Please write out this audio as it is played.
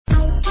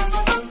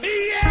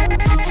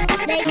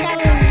They call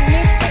him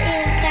Mr.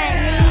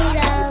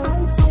 Incognito.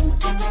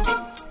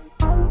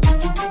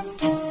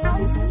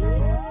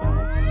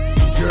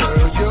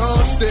 Girl, your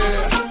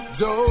stare,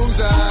 those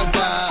eyes.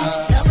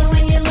 Love it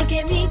when you look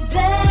at me,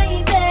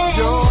 baby.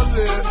 Your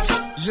lips,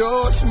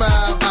 your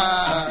smile.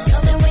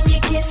 Love it when you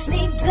kiss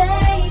me,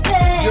 baby.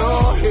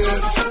 Your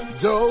hips,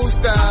 those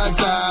thighs.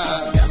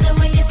 Love it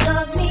when you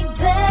fuck me,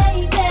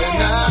 baby.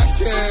 And I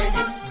can't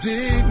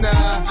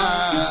deny.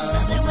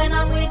 Love it when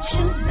I'm with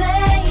you, baby.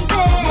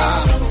 I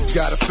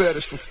got a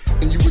fetish for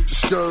f***ing you with the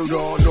skirt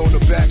on the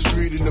back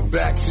street in the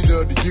backseat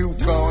of the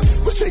Yukon.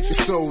 What's taking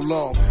so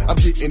long? I'm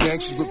getting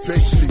anxious but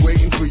patiently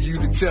waiting for you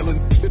to tell a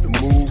nigga to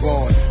move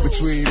on.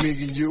 Between me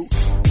and you,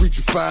 we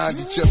can find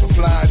each other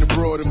flying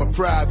abroad in my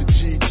private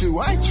G2.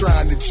 I ain't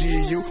trying to G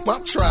you,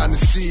 I'm trying to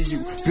see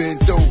you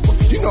bend over.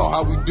 You know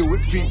how we do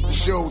it, feet to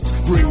shoulders,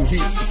 bring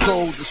heat to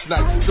cold this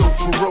night, so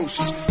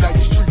ferocious. Now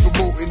you street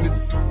promoting the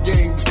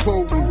game is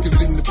potent, cause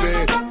in the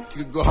bed,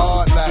 you go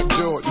hard like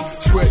Jordan,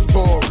 sweat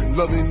pouring,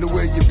 loving the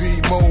way you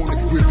be moaning,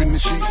 gripping the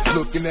sheet,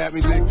 looking at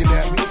me,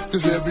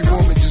 cause every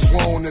woman just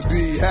wanna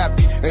be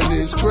happy, and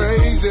it's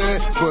crazy,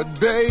 but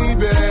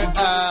baby,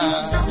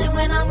 I love it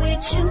when I'm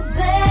with you,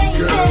 baby.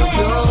 Girl,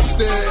 your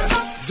stare,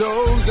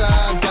 those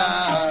eyes,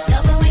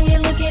 love it when you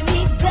look at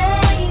me,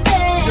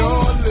 baby.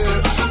 Your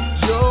lips,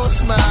 your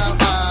smile,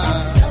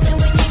 love it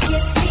when you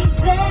kiss me,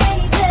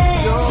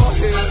 baby. Your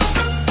hips,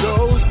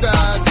 those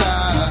thighs,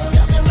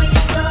 love it when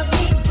you fuck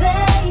me,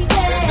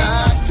 baby. and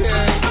I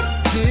can't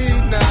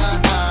deny.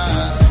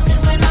 Love it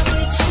when I'm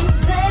with you,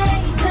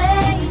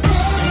 baby.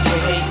 You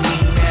hate me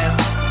now,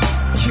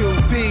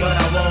 QB, but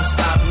I won't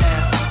stop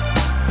now,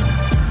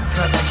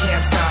 cause I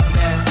can't stop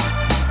now.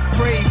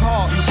 Brave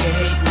heart, you can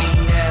hate me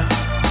now,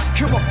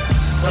 come on,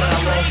 but I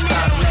won't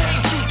stop now,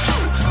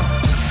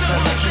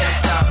 cause I can't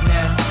stop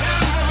now.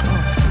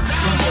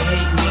 You can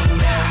hate me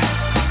now,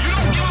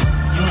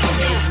 you can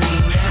hate me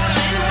now.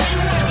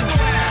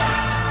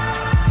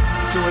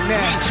 Do it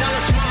now,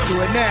 do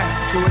it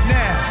now, do it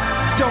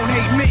now. Don't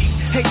hate me,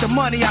 hate the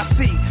money I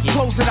see.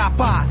 Clothes that I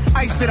buy,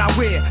 ice that I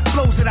wear,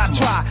 flows that I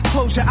try.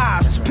 Close your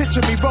eyes,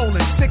 picture me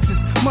rolling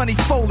sixes, money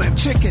folding,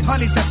 chickens,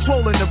 honeys that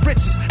swollen the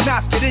richest.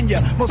 Knives get in ya,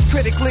 most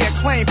critically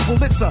acclaimed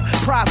Pulitzer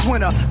Prize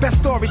winner, best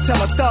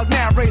storyteller, thug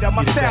narrator,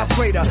 my style's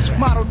greater,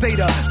 model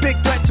data, big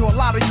threat to a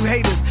lot of you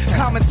haters.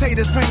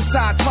 Commentators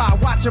ringside try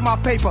watching my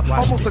paper,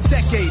 almost a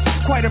decade,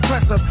 quite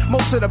impressive.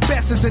 Most of the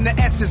best is in the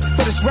essence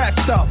for this rap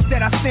stuff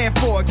that I stand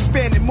for,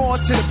 expanding more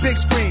to the big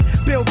screen.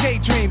 Bill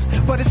Gates dreams,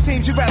 but it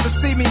seems you'd rather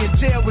see me in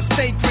jail with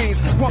state dreams.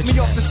 Want me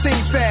off the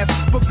scene fast,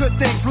 but good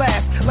things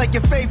last. Like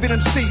your favorite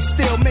MC,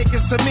 still making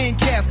some mean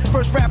cash.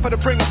 First rapper to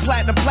bring a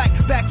platinum plaque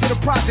back to the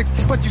projects,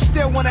 but you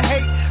still wanna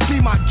hate? Be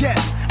my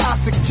guest, I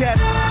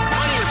suggest.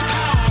 Money is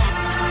power.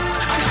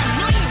 I got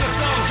millions of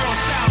dollars on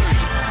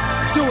salary.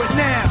 Do it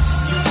now.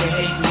 You can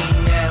hate me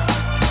now.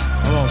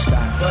 I won't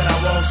stop, but I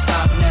won't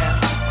stop now.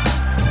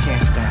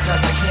 Can't stop, cause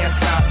I can't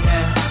stop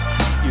now.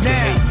 You can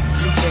hate me.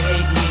 You can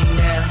hate me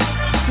now.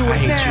 Do it now.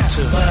 I hate you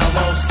too, but I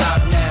won't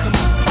stop now.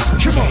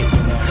 Come on,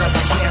 cause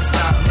I can't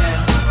stop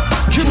now.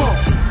 Come on,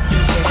 you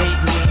can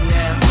hate me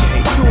now.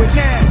 Do it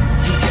now.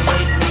 You can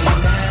hate me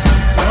now.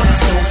 I'm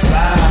so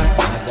fly.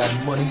 I got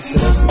money, so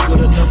that's a good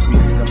enough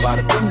reason about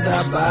the things I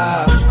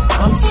buy.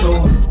 I'm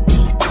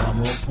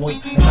on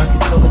point, and I can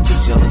tell that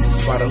you're jealous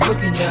just by the look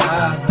in your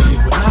eye.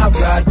 When I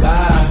ride by,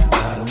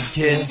 I don't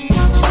care.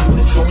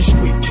 G-Unit's going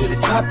straight to the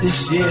top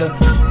this year.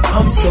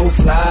 I'm so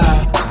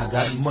fly. I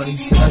got money,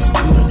 so that's a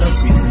good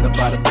enough reason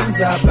about the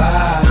things I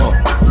buy.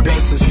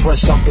 Banks is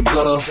fresh out the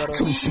gutter,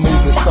 too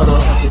smooth to stutter.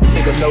 This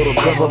nigga know the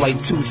brother like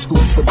 2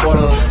 scoops of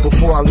butter.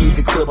 Before I leave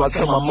the crib, I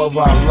tell my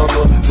mother I love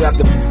her. Grab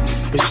the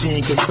but she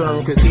ain't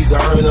concerned cause he's a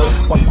earner.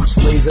 Watch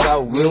lays it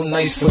out real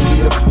nice for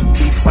me to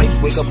be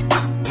fight, wake up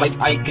like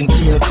Ike and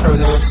Tina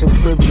Turner. It's a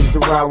privilege to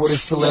ride with a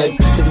celeb,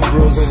 cause them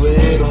girls over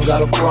there don't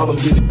got a problem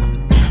with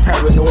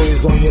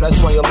paranoia's on you,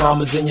 that's why your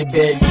mama's in your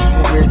bed.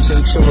 Rich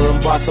and chiller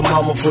and buy some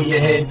mama for your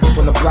head.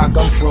 From the block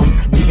I'm from,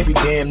 you can be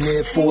damn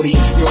near 40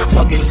 and still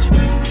tucking.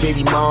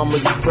 Baby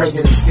mama's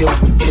pregnant and still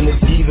in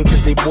this either,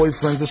 cause they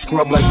boyfriends are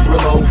scrub like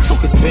Brillo.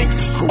 Cause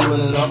Banks is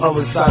cooling on the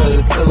other side of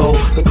the pillow.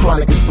 The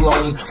chronic is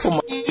blown for my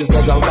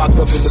that got locked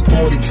up in the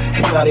party,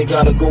 and now they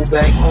gotta go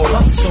back home.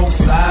 I'm so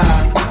fly,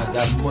 I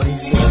got money,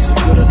 so that's a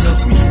good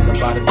enough reason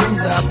about the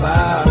things I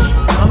buy.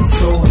 I'm on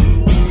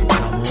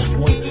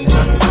point, and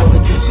I can tell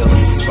that you're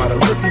jealous just by the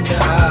look in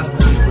your eye.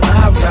 When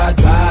I ride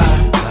by,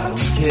 I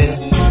don't care.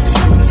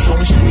 G-Unit's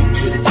going straight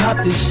to the top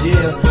this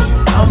year.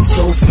 I'm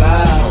so fly,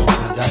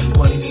 I got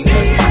money, so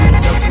that's a good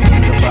enough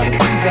reason about the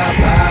things I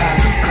buy.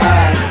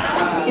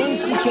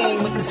 She came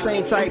with the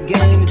same type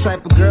game, the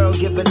type of girl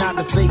giving out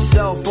the fake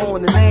cell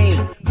phone, the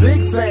name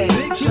Big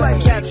Fame. She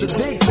like cats with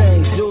big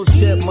things, jewel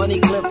chip, money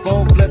clip,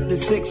 phone flip the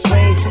 6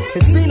 range.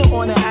 And seen her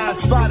on the app,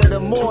 spotted her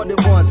more than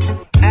once.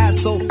 ass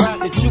so fat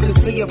that you can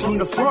see her from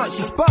the front.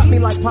 She spot me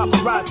like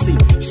paparazzi.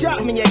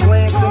 Shot me a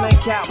glance and a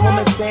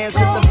Catwoman stance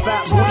with the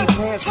fat booty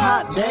pants.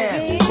 Hot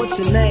damn. What's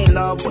your name,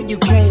 love? Where you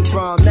came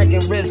from? Neck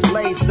and wrist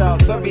laced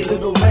up. Very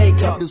little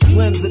makeup. The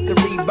swims at the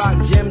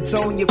Reebok gym.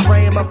 Tone your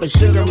frame up. And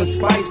sugar and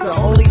spice. The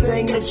only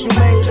thing that you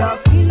made up.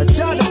 I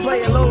tried to play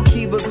it low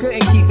key but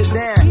couldn't keep it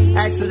down.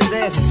 Asked her to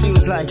dance and she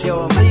was like,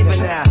 yo, I'm leaving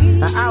now.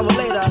 An hour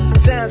later,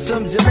 Sam's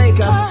from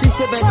Jamaica. She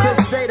sipping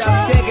Chris straight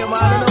up. Can't get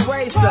mine in the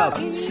waist up.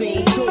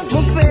 Scene 2.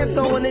 My fam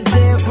throwing the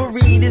jam for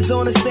Reed is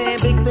on the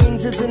stand. Big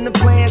things is in the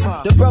plans.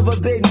 The brother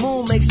Big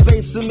Moon makes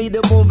space for me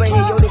to move in here.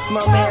 Yo, this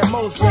my man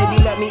Most.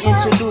 Lady, let me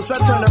introduce. I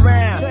turn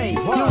around.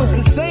 You was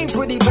the same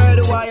pretty bird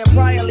who I had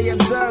priorly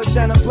observed,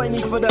 trying to play me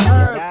for the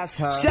herb.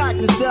 Shocked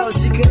to sell,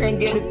 she couldn't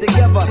get it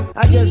together.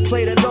 I just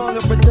played along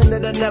and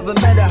pretended I never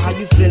met her. How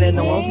you feeling?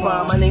 No, I'm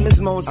fine. My name is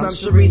Most. I'm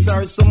Sharice. I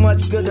heard so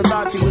much good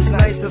about you. It's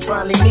nice to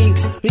finally meet.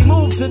 He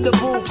moved to the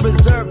booth,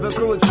 reserved for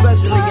crew,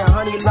 especially and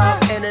Honey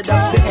Love ended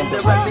up sitting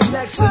directly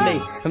next to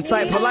me. I'm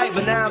type polite,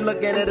 but now I'm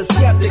looking at her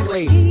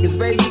skeptically. Cause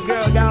baby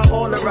girl got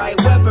all the right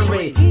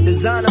weaponry.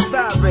 Designer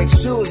fabric,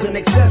 shoes and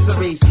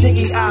accessories.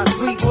 Chinky eyes,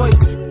 sweet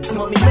voice,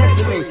 know me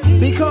mentally.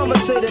 Be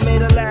conversated,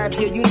 made her laugh,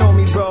 yeah, you know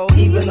me, bro.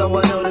 Even though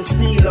I know the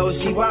stilo,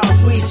 she wild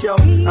sweet, yo.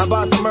 I'm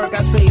about to murk,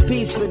 I say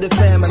peace to the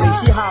family.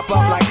 She hop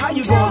up like, how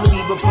you gonna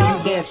leave before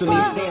you dance with me?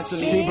 Dance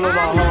with me. She blew my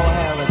whole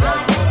hair with that.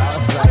 I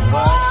was like,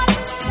 what?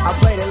 I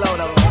played it low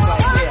though. I was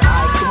like, yeah,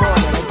 alright, come on,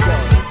 now, let's go.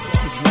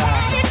 It's not.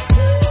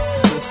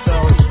 She was so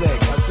sick.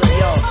 I said,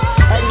 yo,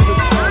 I didn't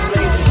even turn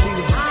lazy. She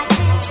was,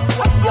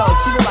 yo,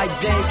 she was like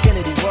Jane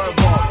Kennedy, word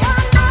walk.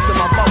 To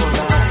my mama,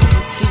 man.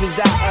 She was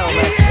that L,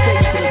 man. She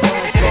take me to the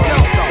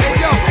dance floor.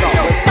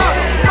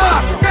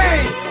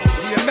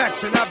 DMX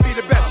and I be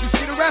the best. You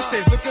see the rest,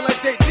 they looking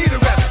like they need a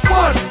rest.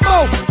 One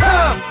more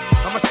time.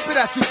 I'ma spit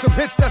at you some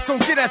hits that's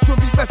gonna get at you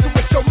and be messing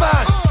with your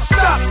mind.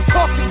 Stop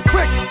talking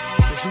quick.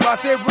 You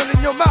out there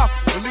running your mouth,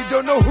 really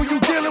don't know who you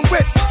dealing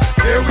with.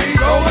 Here we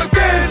go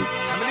again.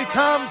 How many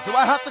times do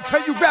I have to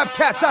tell you rap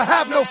cats I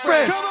have no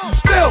friends? You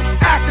still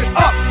acting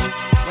up,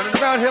 running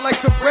around here like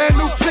some brand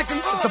new chicken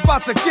that's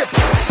about to get.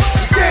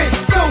 The game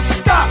don't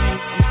stop.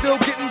 I'm still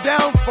getting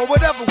down for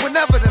whatever,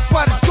 whenever. That's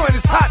why this joint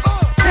is hot.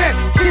 Can't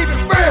keep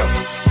it real.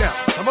 Now,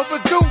 some of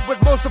us do, but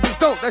most of us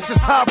don't. That's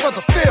just how a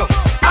brother feel.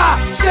 I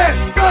shed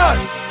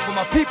blood for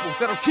my people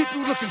that'll keep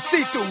you looking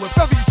see-through if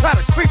ever you try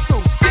to creep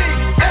through.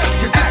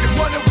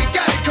 Wonder we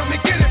got it, come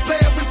and get it, play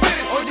it, we win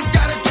it. All you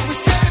gotta do is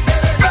say it,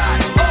 baby.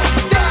 Ride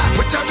or die.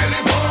 What I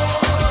really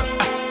want,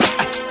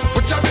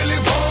 what I really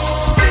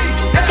want.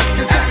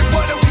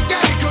 Wonder we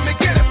got it, come and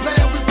get it, play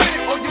it, we win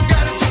it. All you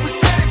gotta do is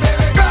say it,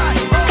 baby. Ride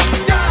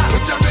or die.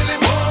 What I really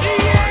want.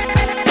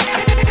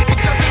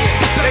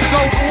 They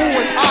go ooh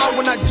and ah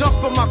when I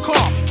jump in my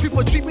car.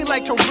 People treat me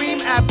like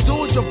Kareem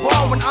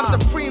Abdul-Jabbar when I'm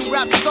supreme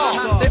rap star.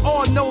 They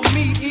all know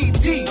me,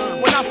 E.D.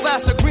 When I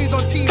flash the greens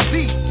on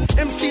TV.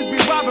 MCs be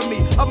robbing me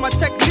of my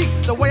technique,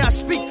 the way I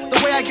speak, the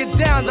way I get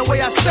down, the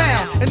way I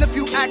sound. And if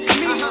you ask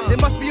me, they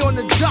must be on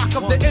the jock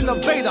of the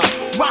innovator.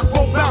 Rock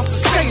won't bounce the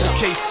skater.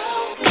 Okay,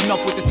 enough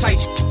with the tight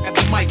at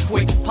the mic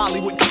quick.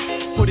 Hollywood,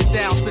 put it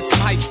down, spit some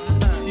hype.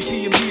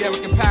 EPMD,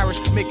 Eric and Parrish,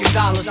 making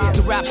dollars.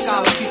 The rap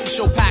scholars keep the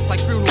show packed like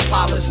funeral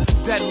parlors.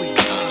 Deadly,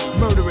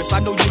 murderous, I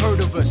know you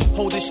heard of us.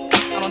 Holding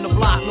out on the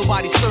block,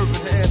 nobody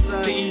serving us.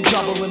 The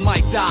E-double and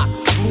Mike Doc,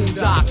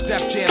 Boondocks,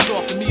 Def Jams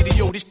off the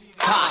media, this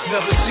hot.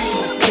 Never seen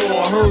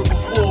before, heard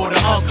before, the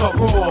uncut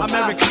raw. I'm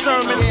Eric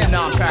Sermon,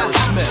 non-Paris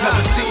Smith.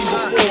 Never seen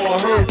before,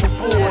 heard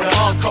before, the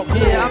uncut raw.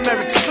 Yeah, I'm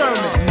Eric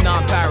Sermon,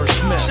 non-Paris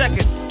Smith. Check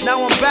it.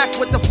 Now I'm back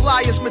with the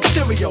flyest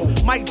material.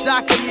 Mike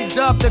Doc and me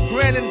dubbed the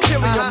Grand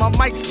Imperial. My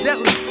mic's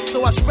deadly,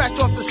 so I scratch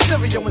off the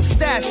cereal and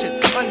stash it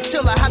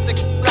until I have to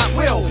I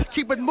will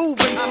keep it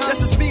moving.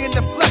 This is me in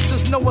the flesh,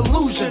 there's no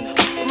illusion.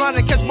 Around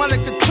and catch minor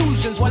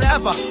contusions,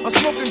 whatever. I'm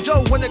smoking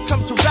Joe when it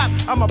comes to rap.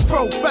 I'm a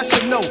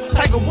professional.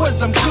 Tiger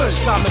Woods, I'm good.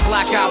 Time to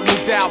black out, no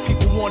doubt.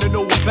 People wanna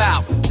know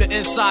about the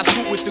inside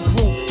scoop with the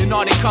group. And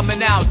are they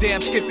coming out?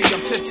 Damn Skippy,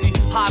 I'm tipsy,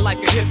 high like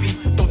a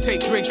hippie. Don't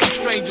take drinks from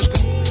strangers,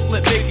 cause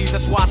flip biggies,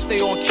 that's why I stay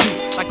on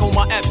cue. Like on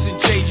my F's and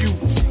JU.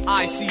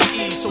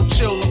 ICE, so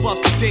chill and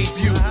bust the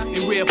debut.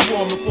 In rare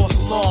form, the false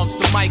alarms.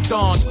 The mic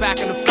dawns, back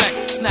in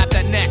effect. Snap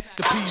that neck,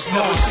 the piece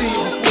never seen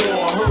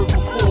before, heard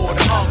before.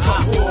 The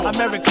uncut raw.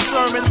 I'm Eric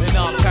Sermon, and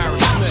I'm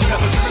Paris Smith.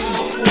 Never seen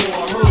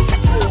before, heard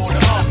before.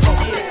 The uncut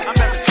raw. I'm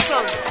Eric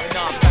Sermon, and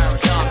I'm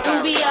Paris Smith.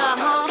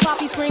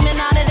 Poppy screaming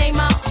out of their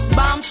mouth.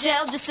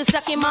 Bombshell, just a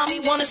second, mommy,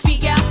 wanna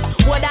speak out.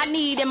 What I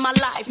need in my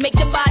life, make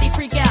the body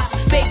freak out.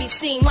 Baby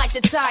seem like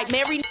the type,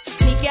 Mary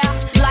sneak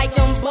out. Like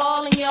I'm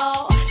balling,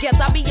 y'all. Guess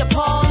I be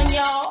appalling,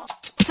 y'all.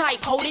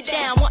 Type, hold it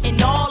down,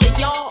 wanting all of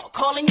y'all.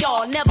 Calling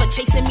y'all, never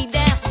chasing me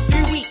down.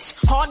 3 weeks,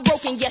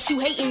 heartbroken, yes, you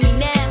hating me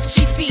now.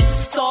 She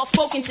speaks, soft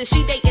spoken till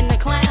she dating the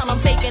clown. I'm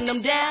taking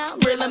them down,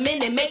 reel them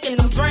in and making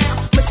them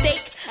drown.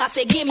 Mistake, I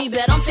said give me,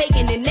 but I'm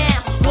taking it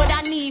now. What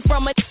I need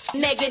from a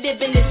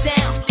negative in the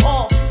sound.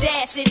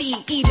 Audacity,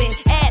 even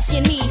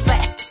asking me for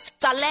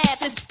I laugh,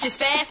 this bitch is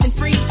fast and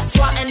free.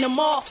 Swatting them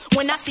off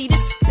when I see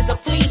this is a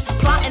flea.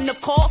 Plotting and of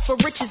course for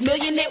riches,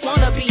 millionaire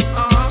wannabe.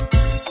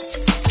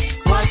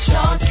 What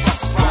y'all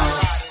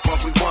want? What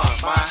we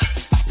want, why?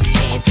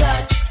 Can't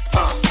touch.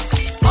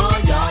 All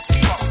y'all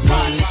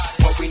needs.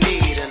 What we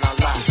need in our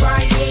lives.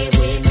 Right here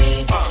with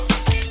me.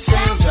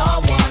 Sounds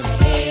y'all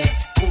wanna hear.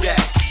 Who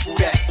that? Who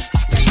that?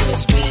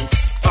 Swiss beats.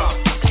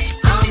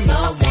 I'm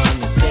the one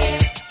to fear.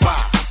 Why?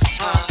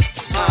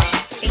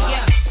 Hey,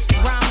 yeah,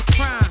 rhyme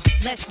crime,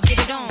 let's get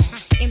it on.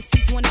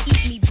 MCs wanna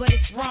eat me, but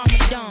it's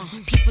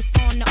Ramadan. People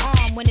throwing the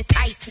arm when it's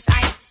ice, it's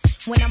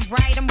ice. When I'm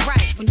right, I'm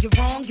right. When you're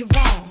wrong, you're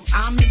wrong.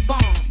 I'm the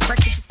bomb.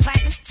 Records is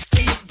platinum,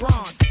 skin is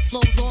bronze.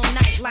 Flows all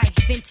night like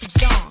vintage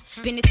dawn.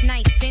 Been this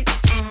night since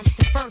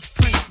the first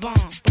Prince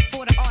bomb.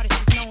 Before the artist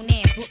is known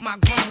as with my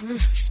grown.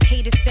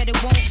 Haters said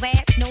it won't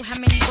last. Know how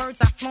many birds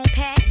I've flown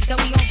past.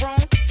 Belly on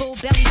wrong, full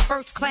belly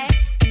first class.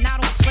 And I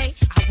don't play,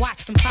 I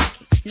watch them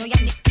pockets. Know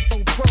y'all niggas so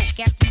broke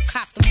after you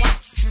cop them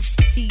watches.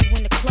 See you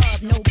in the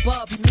club, no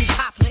bub, you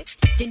topless.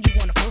 Then you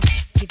wanna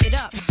give it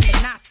up,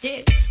 but not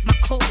this. My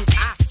code is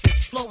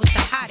ostrich, flow is the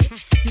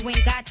hottest. You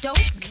ain't got dope,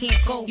 can't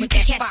go with You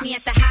that can catch fox. me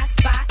at the hot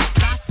spot.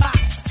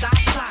 Stop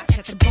clocks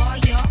at the bar,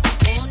 y'all,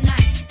 all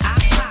night. I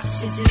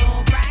pops, is it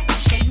alright?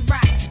 Show you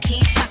right, you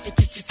can't stop it,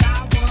 this is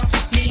our world.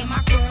 Me and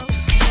my girl,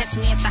 catch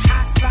me at the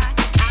hot spot.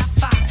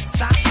 I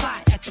stop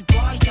clock at the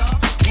bar, y'all,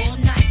 all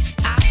night.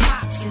 I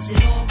pops, is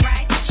it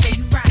alright? Show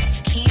you right,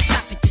 you can't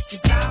stop it, this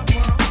is our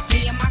world.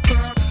 Me and my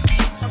girl.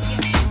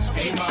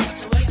 Hey, ma,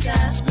 What's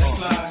up? let's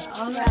slide.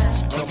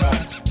 Alright.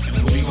 Alright,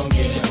 and we gon'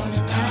 get it on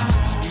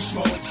tonight. You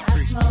smoke,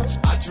 I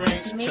smoke. I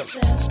drink. Me too.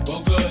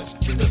 Well, good,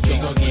 cause we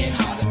gon' get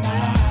hot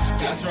tonight.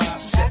 Got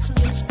drops, Got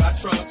coops. got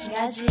trucks.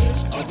 Got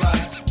G's.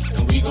 Alright,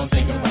 and we gon'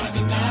 take a ride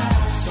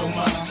tonight. So,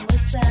 ma,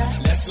 What's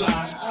up? let's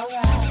slide.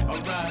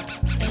 Alright.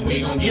 Alright, and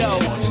we gon' get Yo,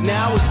 it on tonight.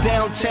 now it's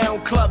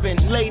downtown clubbing,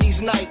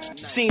 ladies' night.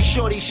 Seen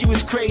Shorty, she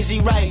was crazy,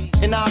 right?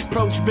 And I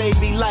approached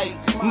baby light.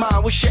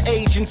 Mom, what's your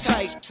age and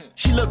type?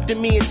 She looked at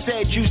me and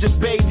said, you's a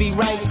baby,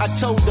 right? I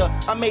told her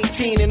I'm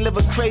 18 and live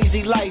a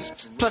crazy life.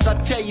 Plus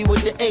I tell you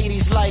what the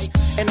 80s like,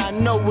 and I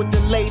know what the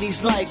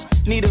ladies like.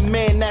 Need a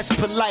man that's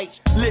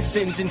polite,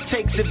 listens and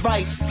takes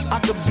advice. I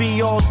could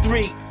be all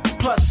three,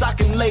 plus I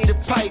can lay the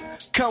pipe.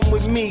 Come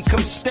with me, come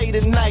stay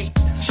the night.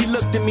 She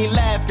looked at me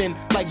laughing,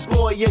 like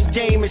boy your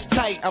game is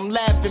tight. I'm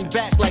laughing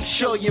back like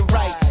sure you're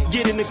right.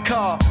 Get in the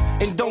car,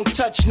 and don't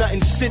touch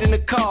nothing. Sit in the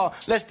car,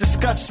 let's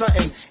discuss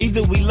something.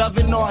 Either we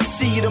loving or I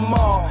see you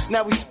tomorrow.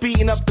 Now we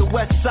speeding up the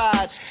west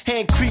side,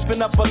 hand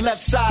creeping up her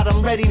left side.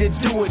 I'm ready to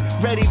do it,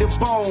 ready to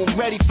bone,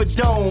 ready for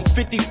dome.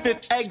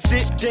 55th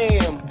exit,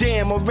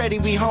 damn, already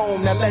we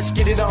home. Now let's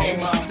get it on. Hey,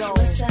 ma,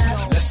 What's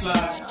up? let's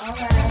slide.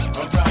 Alright.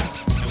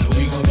 Alright, and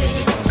we gon'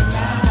 get it on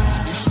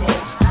tonight. You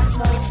smoke, I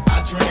smoke.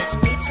 I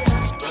drink. Me too.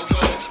 Well,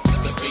 good,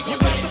 cause we gon'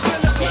 get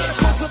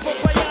hot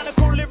tonight.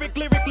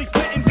 Lyrically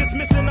spitting,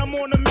 dismissing. I'm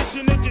on a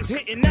mission and just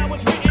hitting. Now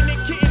it's written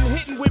and kitten,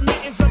 hitting with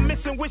mittens. I'm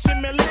missing,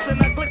 wishing, man,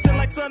 listen. I glisten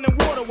like sun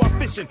and water while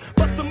fishing.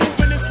 Bust the move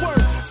in this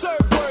word. Serve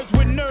words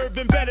with nerve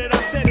embedded. I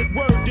said it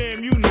word.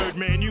 Damn, you nerd,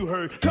 man, you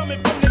heard.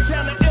 Coming from the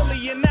town of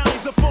Illy and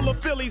alleys are full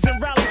of Phillies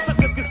and rallies.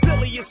 Suckers get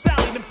silly and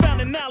Sally. Them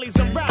found in alleys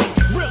and rally.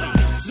 Really?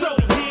 So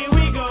here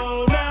we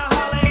go. Now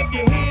holla if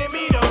you hear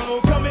me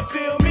though. Come and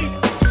feel me.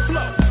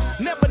 Flow.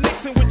 Never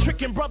mixing with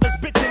tricking brothers,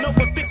 bitching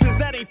over fixings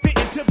that ain't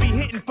fitting to be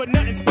hitting for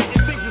nothing.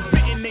 Spitting things is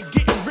bitten and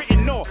getting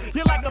written off.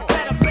 You're like a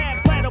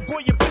bad platter,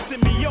 boy, you're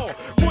pissing me off.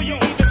 Boy, you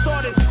even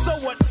started, so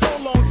what, so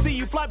long, see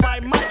you fly by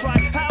my try.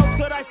 How else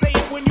could I say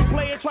it when you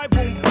play it? Try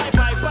boom, bye.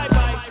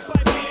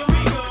 Here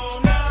we go,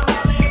 now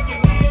holla if you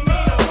hear me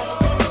though.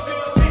 Come and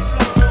feel me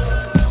flow.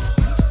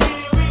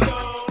 Here we go,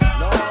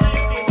 now holla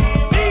if you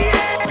hear me.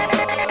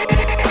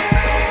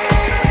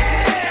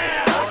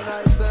 All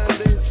nice and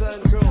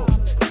decent crew.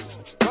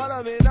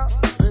 Follow me now.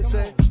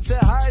 Say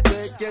hi,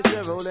 take yes,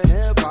 you're rolling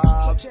hip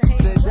hop.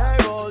 Say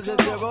J-roll,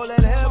 just you're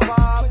rolling hip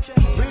hop.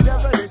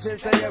 Redefinition,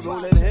 say you're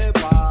rolling hip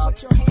hop.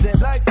 Say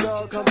Black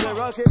Soul, come to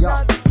rock it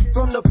down.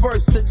 From the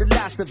first to the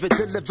last of it,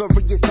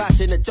 delivery is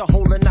passionate. You're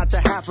holding out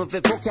the half of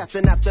it,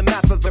 forecasting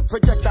aftermath of it.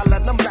 Projectile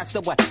and I'm blast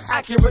away.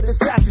 Accurate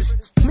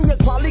assassins. Me and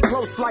Quali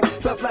close like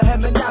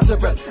Bethlehem and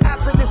Nazareth.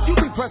 After this, you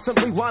be pressing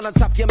rewind on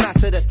top your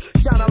master this.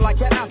 Shining like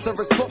an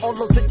asterisk for all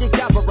those that you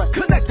gather.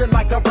 Connecting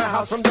like a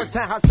roundhouse from the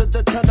townhouse to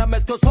the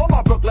tenements. Cause all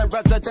my Brooklyn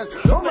residents,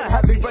 on the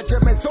heavy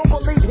regiments, don't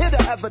believe, hear the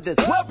evidence.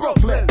 We're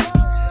Brooklyn.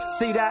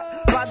 See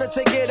that? By the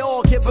ticket,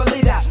 all can't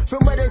believe that.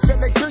 From where they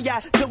send the tree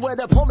at to where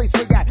the police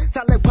react.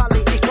 Telling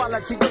Polly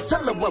equality, but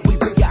tell them what we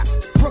be at.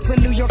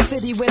 Brooklyn, New York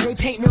City, where they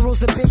paint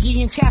murals of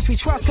Biggie and cash we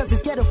trust, cause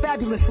it's ghetto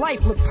fabulous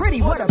life. Look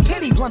pretty, what a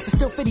pity. Blunts are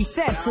still 50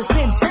 cents, it's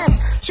incense.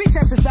 Street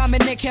sense is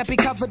dominant, can't be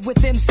covered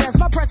with incense.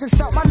 My presence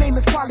felt, my name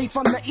is Quali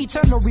from the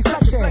eternal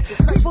reflection.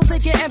 People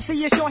think your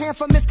MC is shorthand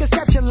for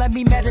misconception. Let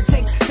me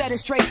meditate, set it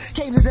straight.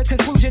 Came to the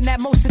conclusion that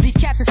most of these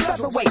cats is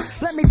featherweight.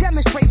 Let me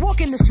demonstrate,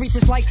 walking the streets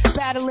is like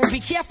battling. Be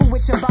careful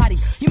with your body.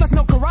 You must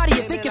know karate,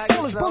 you think your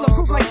soul is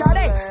bulletproof like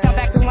Sade. Stop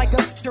acting like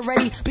a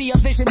already, be a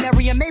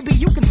visionary, and maybe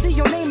you can see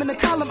your name in the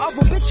column of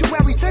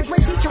obituaries. Third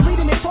grade teacher reading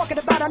shooting and talking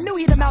about, I knew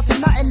he'd amount to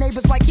nothing.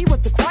 Neighbors like he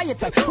was the quiet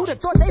type. Who'd have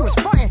thought they was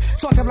frontin'?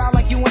 Talking loud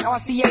like you and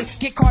RCA.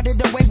 Get carted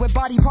away with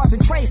body parts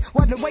and trays.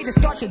 What the way to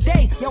start your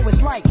day? Yo,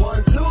 it's like 1,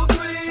 2, 3.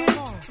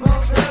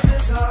 Most of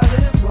it's hard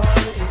and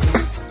party.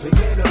 We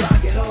came to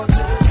rock it on to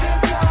the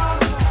good time.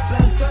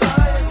 Bless the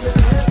lion to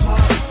the hip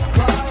hop.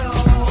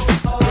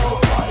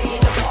 Party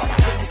in the party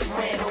till it's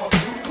ran off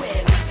through.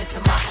 And leave it to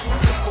my crew.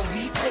 It's gon'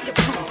 replay the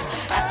proof.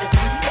 After 3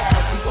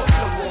 hours, we gon'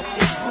 blow off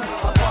this roof.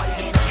 A party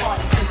in the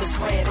party till it's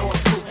ran off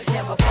through.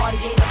 Never party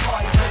in the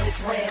party till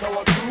it's ran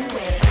off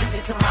through. And leave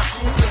it to my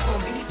crew. It's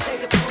gon' replay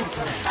the proof.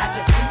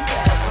 After 3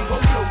 hours, we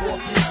gon' blow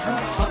off this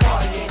roof. A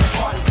party in the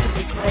party till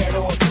it's ran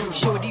off through.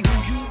 Shorty, who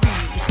you be?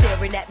 You're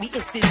staring at me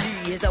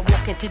instantly as I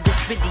walk into this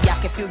city. I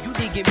can feel you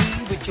digging me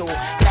with your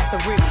glass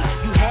of Remy.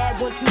 You had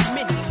one too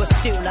many, but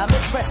still I'm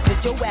impressed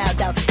with your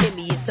wild out in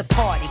me. It's a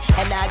party,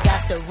 and I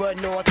got to run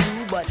on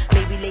through. But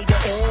maybe later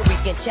on we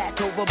can chat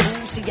over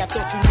booze. See, I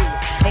thought you knew.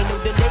 Ain't no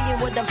delay in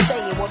what I'm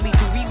saying. Want me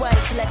to rewind,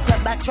 select,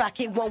 come back, track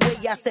it one way.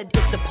 I said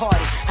it's a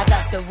party. I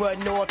got to run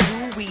on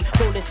through. We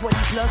rolling 20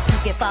 plus. You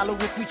can follow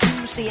if we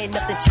choose. See, ain't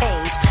nothing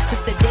changed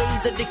since the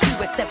days of the queue,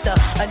 except the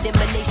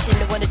elimination.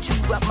 The one that you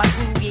up my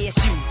crew, yeah, it's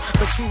you.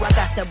 But true, I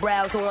got to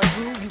browse on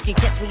through. You can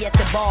catch me at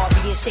the bar,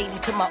 being shady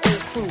to my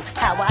old crew.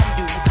 How I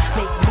do,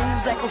 make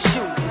moves like I'm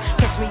shooting.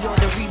 Catch me on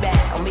the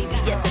rebound, maybe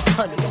at the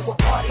tunnel. Yo, a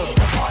party in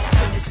the party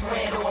till it's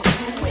ran off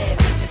through. And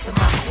leave it to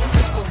my crew.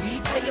 It's gon'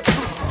 replay the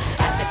proof.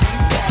 After 3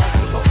 hours,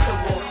 we gon'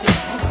 blow off this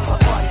roof. A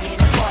party in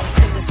the party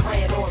till it's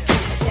ran off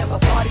through. Never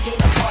party in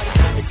the party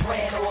till it's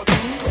ran off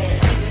through. And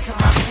leave it to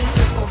my crew.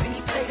 It's gon'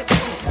 replay the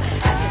proof.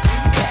 After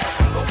 3 hours,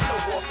 we gon'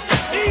 blow off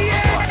this roof.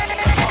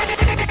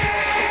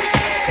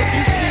 If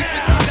you see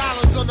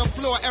 $50 on the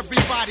floor,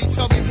 everybody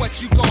tell me what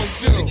you gon'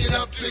 do. Pick it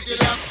up, pick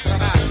it up.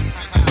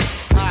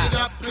 Pick it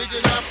up, pick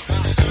it up.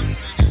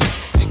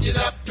 Pick it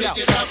up, pick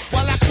it up.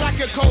 While I crack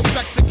a cold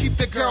vex and keep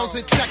the girls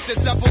in check, the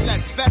double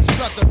X best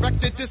brother, wreck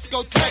the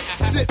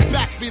discotheque. Sit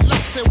back,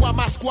 relaxing while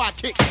my squad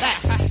kicks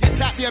taps. You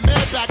tap your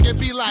man back and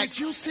be like, did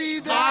you see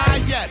that? Ah,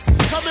 yes.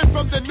 Coming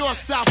from the north,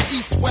 south,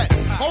 east, west.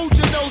 Hold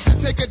your nose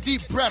and take a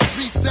deep breath.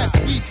 Recess,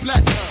 be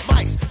blessed.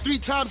 Mics 3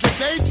 times a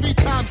day, 3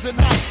 times a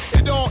night.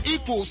 It all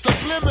equals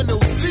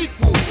subliminal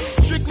sequels.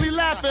 Strictly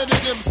laughing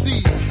at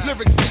MCs.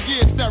 Lyrics for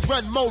years that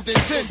run more than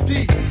 10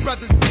 deep.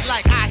 Brothers be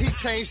like, he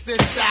changed his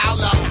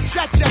style up.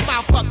 Shut your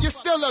mouth up, you're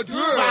still a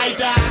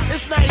rider.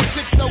 It's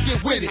 96, so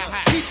get with it.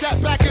 Keep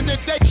that back in the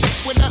day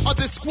when that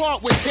other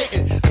squad was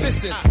hitting.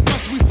 Listen,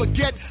 must we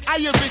forget, I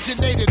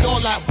originated all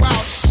that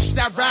wild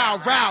that row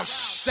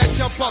that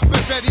jump up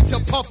and ready to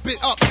pump it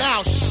up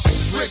now.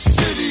 Brick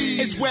City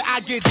is where I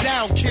get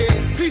down, kid.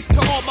 Peace to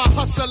all my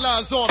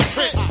hustlers on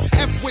Prince.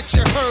 F what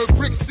you heard,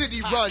 Brick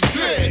City run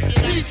good.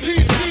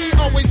 CPT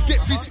always get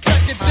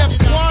respected. Def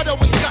Squad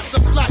always got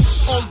some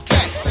flash on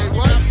deck. Say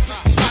what?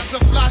 Got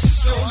some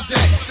flash on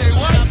deck. Say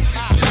what?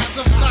 Got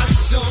some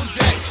flash on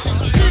deck.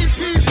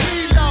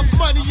 PPP love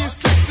money and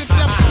sex, and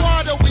Def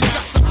Squad always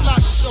got some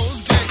flash on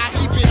deck. I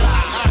keep it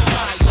high.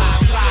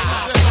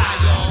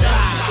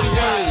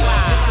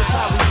 This is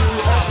how we do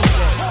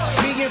everything.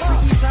 Me and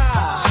Freaky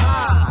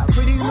Ty,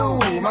 Pretty Lou,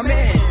 my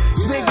man,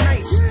 Big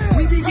Nice.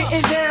 We be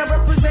getting down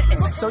representing,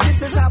 so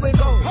this is how it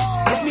goes.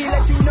 Let me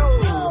let you know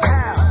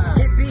how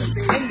it be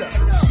in the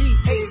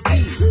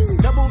G-H-E,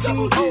 double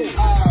B-O,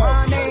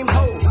 my name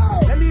Ho.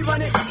 Let me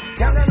run it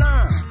down the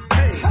line.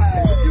 Hey,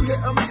 if you hit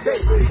a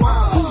mistake,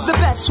 who's the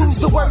best, who's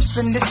the worst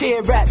in this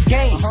here rap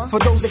game? For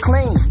those that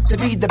claim to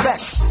be the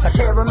best, I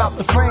tear them out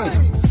the frame.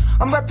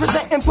 I'm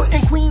representing,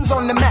 putting Queens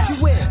on the map.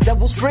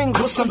 Devil Springs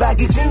with some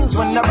baggy jeans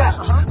when I rap.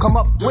 Come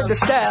up with the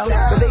style,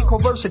 but they call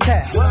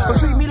versatile. But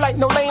treat me like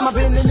no lame, I've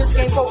been in this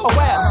game for a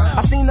while.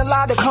 I seen a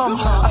lot to come,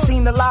 I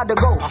seen a lot to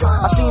go.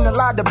 I seen a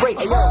lot to break,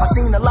 I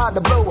seen a lot to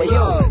blow.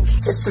 Yo,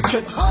 it's a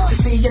trip to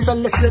see your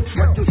fella slip.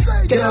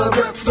 Get up,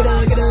 get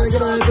up, get up,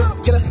 get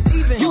up, get up.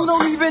 You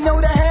don't even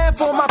know the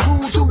half on my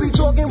crew. To be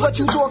talking what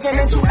you talking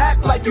and to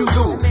act like you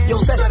do. Yo,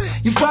 said it.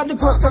 You tried to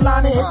cross the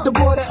line and hit the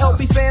border.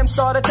 LB fam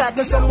start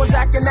attacking, someone's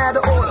acting out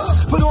of order.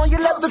 Put on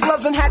your leather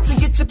gloves and hats and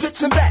get your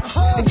pits and bats.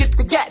 And get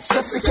the gats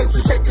just in case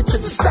we take it to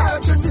the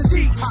stacks.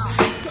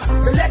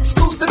 The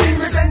Lexus, the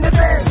Beamers and the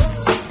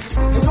Benz.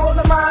 And all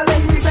of my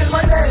ladies and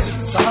my men.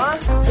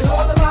 And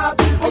all of my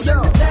people in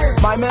the den.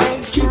 My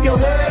man, keep your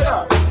head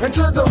up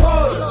into the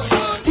hoods.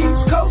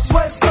 East Coast,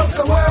 West Coast,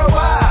 and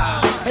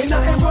worldwide. Ain't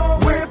nothing wrong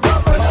with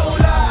Papa, no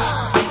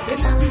lie. And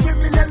if you with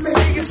me, let me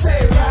hear you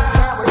say ride.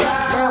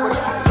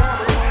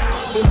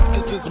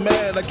 This is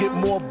mad, I get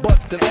more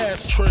butt than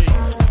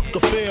ashtrays. The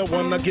fair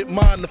one, I get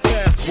mine the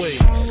fast way.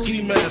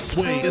 Ski mask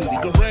way, and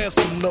the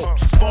ransom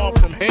notes. Far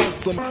from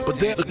handsome, but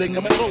damn the thing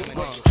I'm so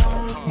much.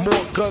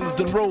 More guns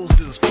than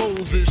roses,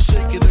 foes is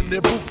shaking in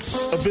their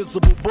boots. A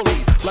visible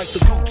bully, like the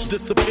gooch,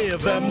 disappear,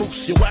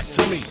 vamoose, you whack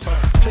to me.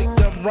 Take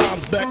them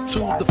rhymes back to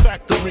the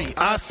factory.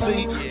 I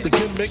see the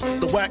gimmicks,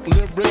 the whack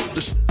lyrics,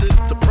 the shit is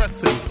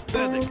depressing,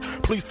 pathetic.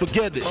 Please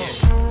forget it.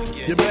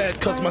 You're mad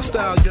cause my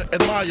style you're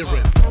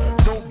admiring.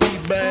 Don't be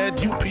mad,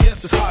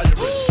 UPS is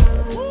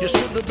hiring. You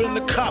shouldn't have been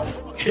the cop.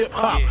 Hip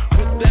hop,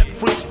 with that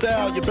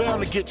freestyle, you're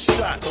bound to get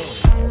shot.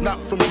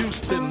 Not from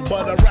Houston,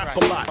 but I rap a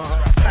lot.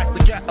 Pack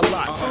the gat a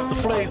lot. The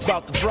flame's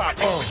about to drop.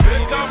 Here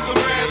comes a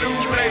brand new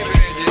flavor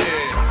in your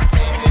ear.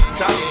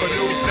 Time for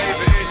new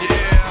flavor in your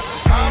ear.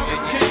 I'm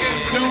just kicking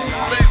new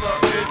flavor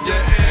in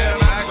your ear.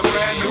 Like a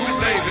brand new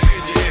flavor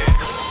in your ear.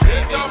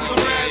 Here comes a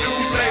brand new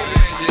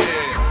flavor in your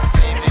ear.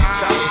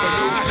 Time for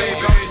new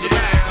flavor in your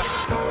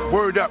ear.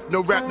 Word up,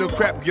 no rap, no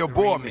crap, you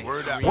bore me.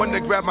 One to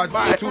grab my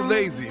body, too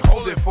lazy,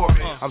 hold it for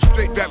me. I'm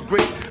straight rap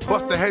great,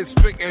 bust the head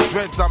straight and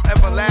dreads, I'm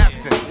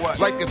everlasting.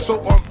 Like it's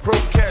so on pro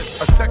cash,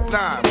 a tech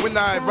 9, when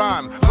I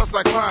rhyme, plus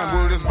I climb,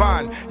 word is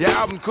bond. Your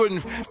album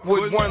couldn't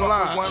with one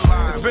line.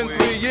 It's been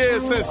 3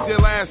 years since your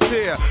last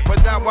tear,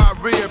 but now I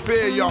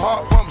reappear, your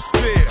heart pumps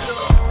fear.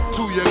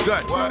 To your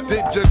gut,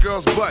 did your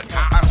girl's butt.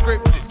 I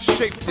scraped it,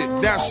 shaped it,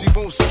 now she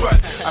won't strut.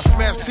 I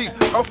smashed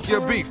teeth off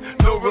your beef,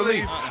 no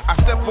relief. I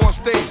step on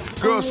stage,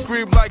 girls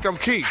scream like I'm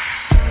Keith.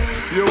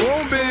 You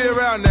won't be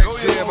around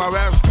next year. My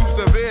rap's too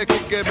severe,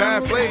 can get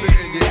bad flavor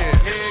in your ear.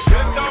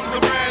 Here comes a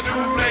brand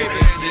new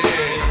flavor in your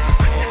ear.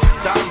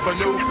 Time for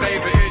new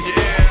flavor in your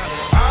ear.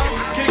 I'm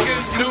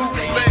kicking new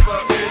flavor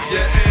in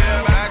your ear.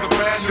 Like a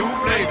brand new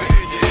flavor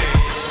in your ear.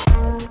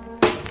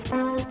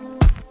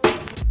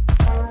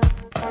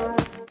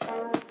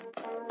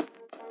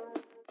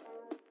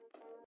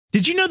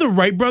 Did you know the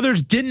Wright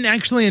brothers didn't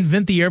actually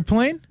invent the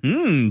airplane?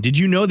 Did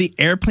you know the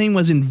airplane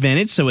was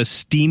invented so a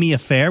steamy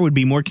affair would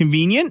be more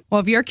convenient?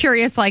 Well, if you're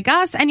curious like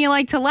us and you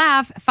like to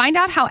laugh, find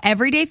out how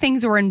everyday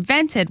things were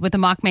invented with the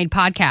Mock Made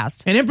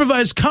podcast. An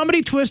improvised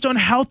comedy twist on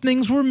how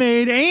things were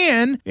made,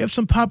 and we have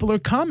some popular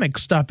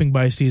comics stopping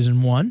by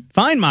season 1.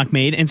 Find Mock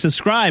Made and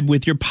subscribe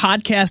with your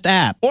podcast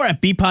app or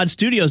at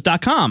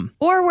bpodstudios.com.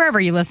 Or wherever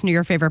you listen to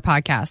your favorite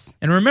podcasts.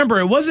 And remember,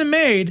 it wasn't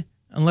made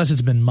unless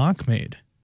it's been mock made.